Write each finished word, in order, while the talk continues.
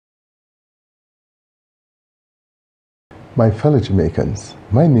My fellow Jamaicans,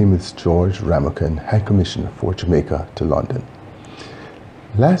 my name is George Ramocan, High Commissioner for Jamaica to London.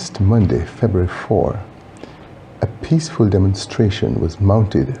 Last Monday, February 4, a peaceful demonstration was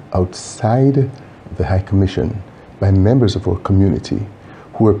mounted outside the High Commission by members of our community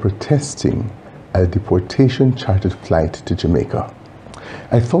who were protesting a deportation chartered flight to Jamaica.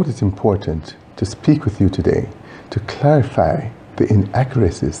 I thought it's important to speak with you today to clarify the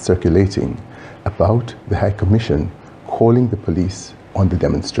inaccuracies circulating about the High Commission calling the police on the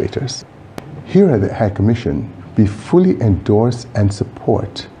demonstrators. Here at the High Commission, we fully endorse and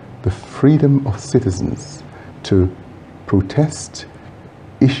support the freedom of citizens to protest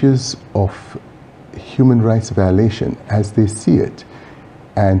issues of human rights violation as they see it.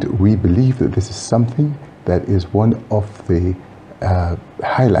 And we believe that this is something that is one of the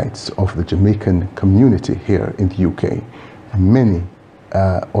highlights of the Jamaican community here in the UK. Many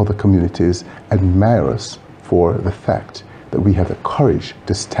other communities admire us for the fact that we have the courage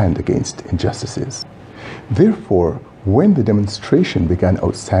to stand against injustices. Therefore, when the demonstration began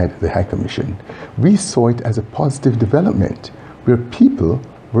outside the High Commission, we saw it as a positive development where people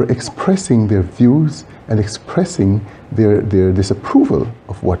were expressing their views and expressing their disapproval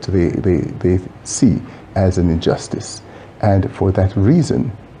of what they see as an injustice. And for that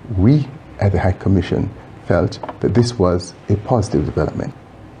reason, we at the High Commission felt that this was a positive development.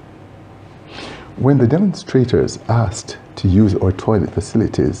 When the demonstrators asked to use our toilet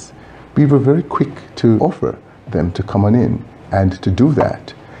facilities, we were very quick to offer them to come on in and to do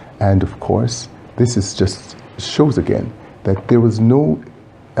that. And of course, this is just shows again that there was no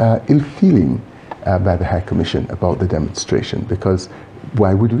ill feeling by the High Commission about the demonstration, because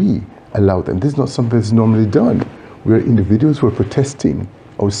why would we allow them? This is not something that's normally done, where individuals who are protesting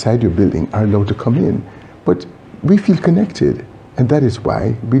outside your building are allowed to come in. But we feel connected, and that is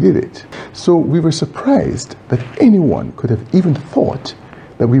why we did it. So we were surprised that anyone could have even thought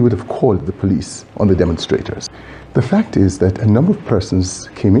that we would have called the police on the demonstrators. The fact is that a number of persons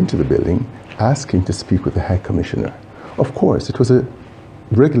came into the building asking to speak with the High Commissioner. Of course, it was a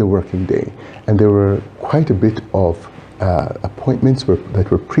regular working day, and there were quite a bit of appointments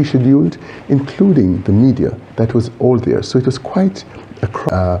that were pre-scheduled, including the media that was all there. So it was quite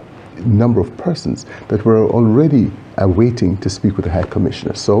a number of persons that were already waiting to speak with the High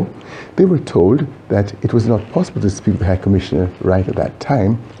Commissioner. So they were told that it was not possible to speak with the High Commissioner right at that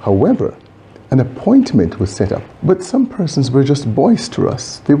time. However, an appointment was set up. But some persons were just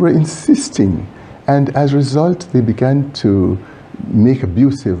boisterous. They were insisting, and as a result, they began to make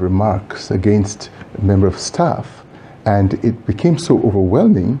abusive remarks against a member of staff. And it became so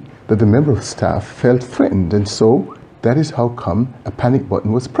overwhelming that the member of staff felt threatened, and so that is how come a panic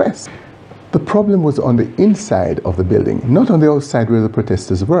button was pressed. The problem was on the inside of the building, not on the outside where the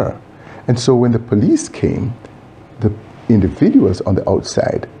protesters were. And so when the police came, the individuals on the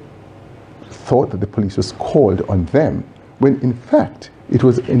outside thought that the police was called on them, when in fact it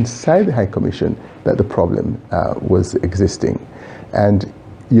was inside the High Commission that the problem was existing. And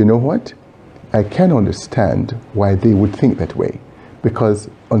you know what? I can understand why they would think that way, because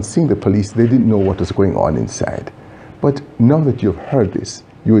on seeing the police, they didn't know what was going on inside. But now that you've heard this,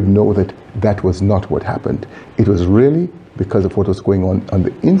 you would know that that was not what happened. It was really because of what was going on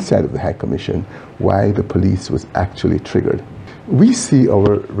the inside of the High Commission why the police was actually triggered. We see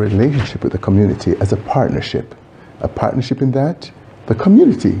our relationship with the community as a partnership in that the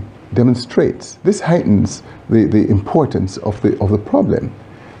community demonstrates. This heightens the importance of the problem.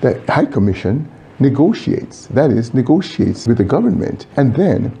 The High Commission negotiates, that is, negotiates with the government. And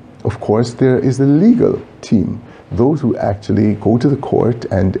then, of course, there is the legal team, those who actually go to the court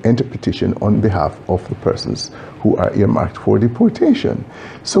and enter petition on behalf of the persons who are earmarked for deportation.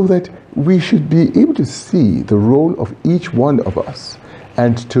 So that we should be able to see the role of each one of us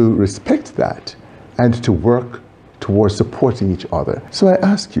and to respect that and to work towards supporting each other. So I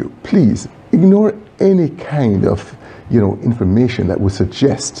ask you, please ignore any kind of information that would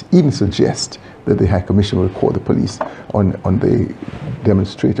even suggest that the High Commission will call the police on the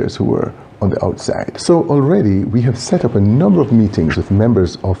demonstrators who were on the outside. So already we have set up a number of meetings with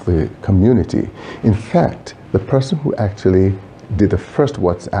members of the community. In fact, the person who actually did the first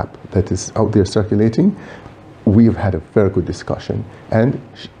WhatsApp that is out there circulating, we've had a very good discussion, and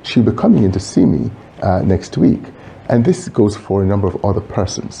she'll be coming in to see me next week. And this goes for a number of other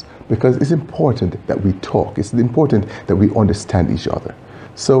persons, because it's important that we talk. It's important that we understand each other.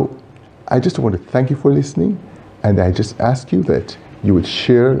 So I just want to thank you for listening, and I just ask you that you would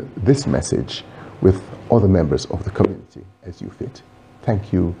share this message with other members of the community as you fit.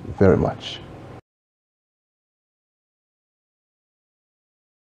 Thank you very much.